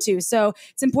people are into. So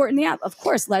it's important. Yeah, of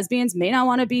course, lesbians may not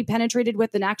want to be penetrated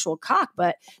with an actual cock,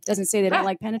 but it doesn't say they don't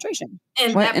like penetration.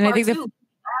 And that part too,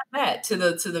 add that to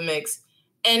the mix.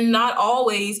 And not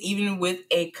always, even with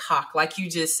a cock, like you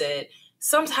just said,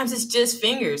 sometimes it's just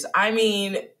fingers. I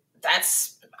mean,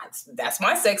 that's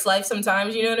my sex life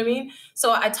sometimes, you know what I mean?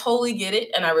 So I totally get it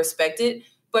and I respect it.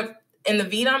 But in the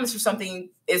VDOM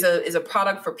is a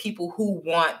product for people who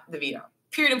want the VDOM.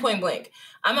 Period and point blank.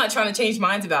 I'm not trying to change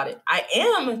minds about it. I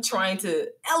am trying to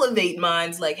elevate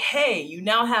minds like, hey, you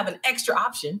now have an extra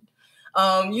option.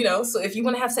 So if you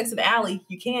want to have sex in the alley,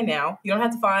 you can now. You don't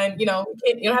have to find, you don't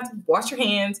have to wash your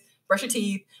hands, brush your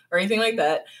teeth, or anything like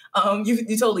that.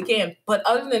 You totally can. But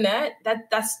other than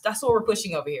that's what we're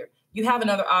pushing over here. You have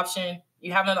another option.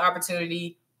 You have another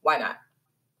opportunity. Why not?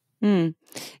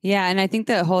 Yeah, and I think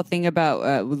the whole thing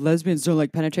about lesbians don't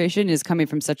like penetration is coming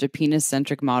from such a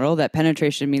penis-centric model that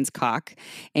penetration means cock.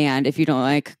 And if you don't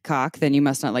like cock, then you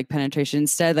must not like penetration.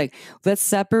 Instead, like, let's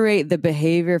separate the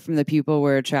behavior from the people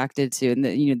we're attracted to. And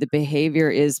the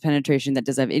behavior is penetration. That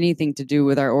doesn't have anything to do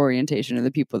with our orientation or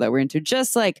the people that we're into.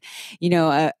 Just like,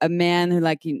 a man who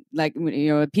a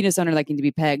penis owner liking to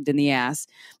be pegged in the ass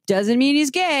doesn't mean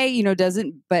he's gay,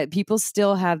 but people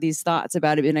still have these thoughts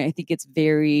about it. And I think it's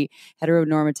very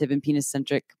heteronormative and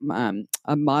penis-centric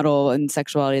a model and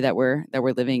sexuality that we're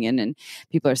living in, and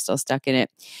people are still stuck in it.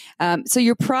 So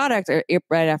your product,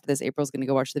 right after this, April's going to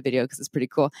go watch the video because it's pretty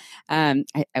cool. I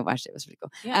watched it; it was pretty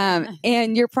cool. Yeah.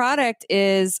 And your product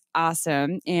is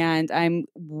awesome, and I'm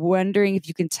wondering if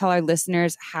you can tell our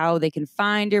listeners how they can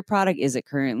find your product. Is it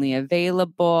currently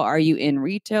available? Are you in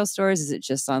retail stores? Is it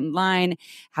just online?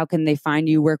 How can they find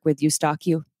you, work with you, stalk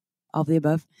you? All of the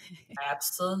above?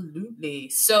 Absolutely.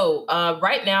 So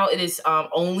right now it is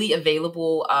only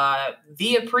available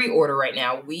via pre-order right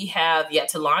now. We have yet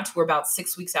to launch. We're about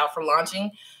 6 weeks out from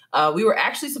launching. We were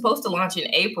actually supposed to launch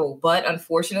in April, but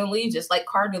unfortunately, just like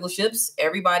car dealerships,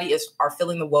 everybody are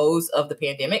feeling the woes of the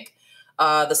pandemic.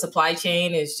 The supply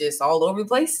chain is just all over the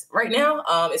place right now.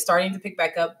 It's starting to pick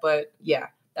back up, but yeah,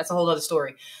 that's a whole other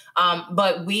story.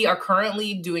 But we are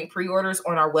currently doing pre-orders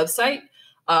on our website,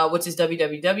 which is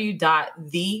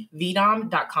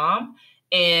www.thevdom.com.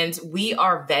 And we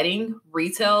are vetting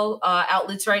retail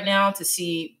outlets right now to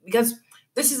see, because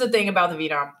this is the thing about the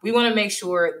VDOM. We want to make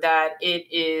sure that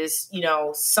it is,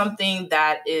 something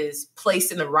that is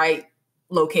placed in the right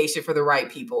location for the right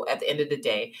people at the end of the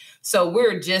day. So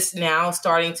we're just now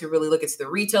starting to really look into the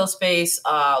retail space,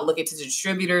 look into the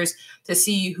distributors to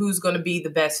see who's going to be the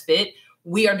best fit.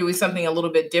 We are doing something a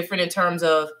little bit different in terms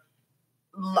of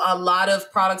a lot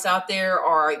of products out there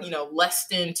are, less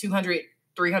than $200,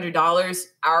 $300.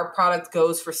 Our product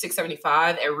goes for $675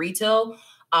 at retail.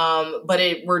 But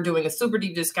we're doing a super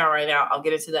deep discount right now. I'll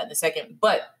get into that in a second.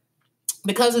 But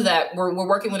because of that, we're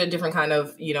working with a different kind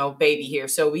of, baby here.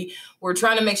 So we're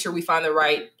trying to make sure we find the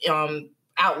right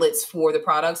outlets for the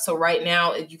product. So right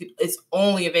now it's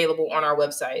only available on our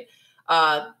website.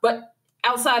 But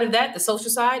outside of that, the social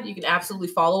side, you can absolutely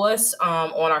follow us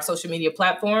on our social media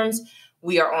platforms.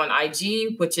 We are on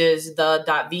IG, which is the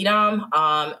 .vdom,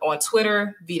 on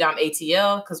Twitter, VDOM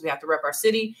ATL, because we have to rep our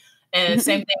city. And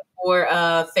same thing for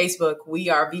Facebook. We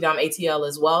are VDOM ATL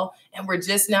as well. And we're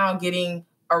just now getting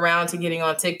around to getting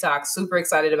on TikTok. Super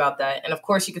excited about that. And of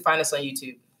course, you can find us on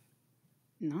YouTube.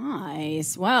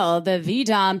 Nice. Well, the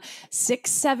VDOM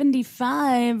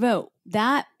 675.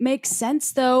 That makes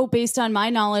sense, though, based on my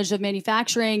knowledge of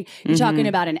manufacturing. You're talking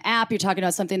about an app. You're talking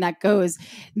about something that goes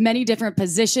many different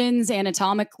positions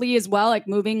anatomically as well, like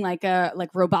moving like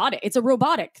robotic. It's a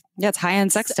robotic. Yeah, it's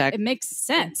high-end sex tech. It makes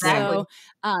sense. Exactly.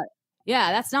 So,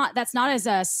 yeah, that's not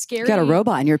as scary. You got a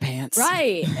robot in your pants,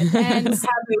 right? And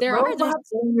there are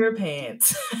robots in your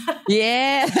pants.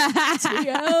 Yeah,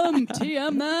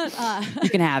 TM that. You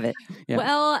can have it. Yeah.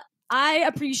 Well, I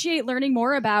appreciate learning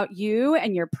more about you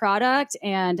and your product,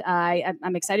 and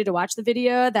I'm excited to watch the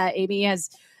video that Amy has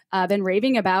been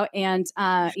raving about. And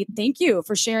thank you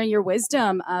for sharing your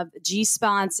wisdom of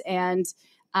G-Spons and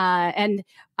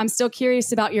I'm still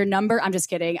curious about your number. I'm just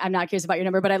kidding. I'm not curious about your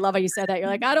number, but I love how you said that. You're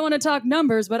like, I don't want to talk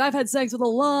numbers, but I've had sex with a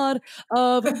lot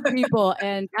of people.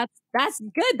 And that's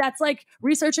good. That's like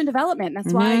research and development.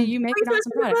 That's why you make an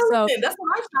awesome product. So that's what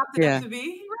I chopped it up to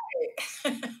be.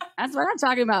 Right. That's what I'm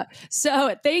talking about.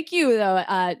 So thank you though.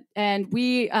 And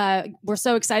we're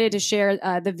so excited to share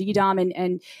the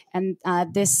VDOM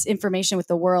and this information with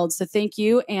the world. So thank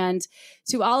you. And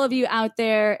to all of you out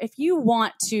there, if you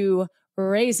want to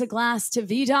raise a glass to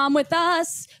VDOM with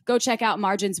us, go check out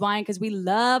Margins Wine because we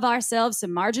love ourselves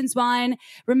some Margins Wine.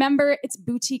 Remember, it's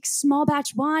boutique small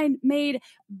batch wine made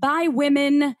by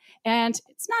women. And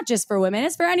it's not just for women,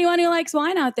 it's for anyone who likes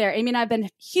wine out there. I mean, I've been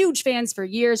huge fans for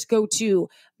years. Go to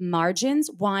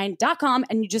marginswine.com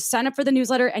and you just sign up for the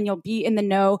newsletter and you'll be in the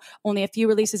know. Only a few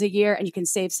releases a year and you can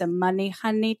save some money,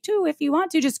 honey, too, if you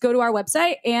want to. Just go to our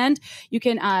website and you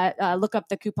can look up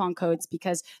the coupon codes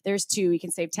because there's 2. You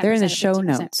can save 10%. They're in the show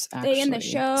notes. They're in the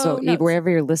show so notes. Wherever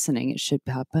you're listening, it should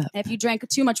pop up. If you drank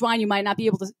too much wine, you might not be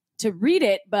able to read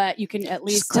it, but you can at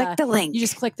least just click the link. You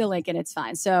just click the link and it's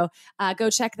fine. So go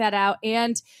check that out.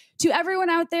 And to everyone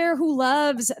out there who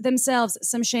loves themselves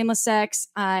some shameless sex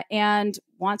and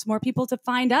wants more people to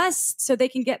find us so they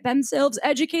can get themselves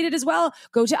educated as well,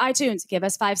 go to iTunes, give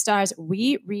us 5 stars.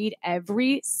 We read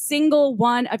every single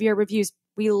one of your reviews.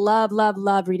 We love, love,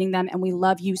 love reading them and we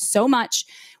love you so much.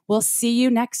 We'll see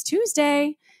you next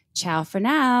Tuesday. Ciao for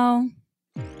now.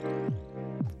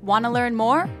 Want to learn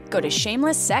more? Go to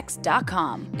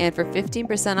shamelesssex.com. And for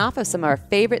 15% off of some of our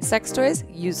favorite sex toys,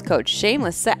 use code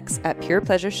SHAMELESSSEX at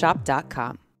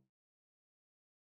purepleasureshop.com.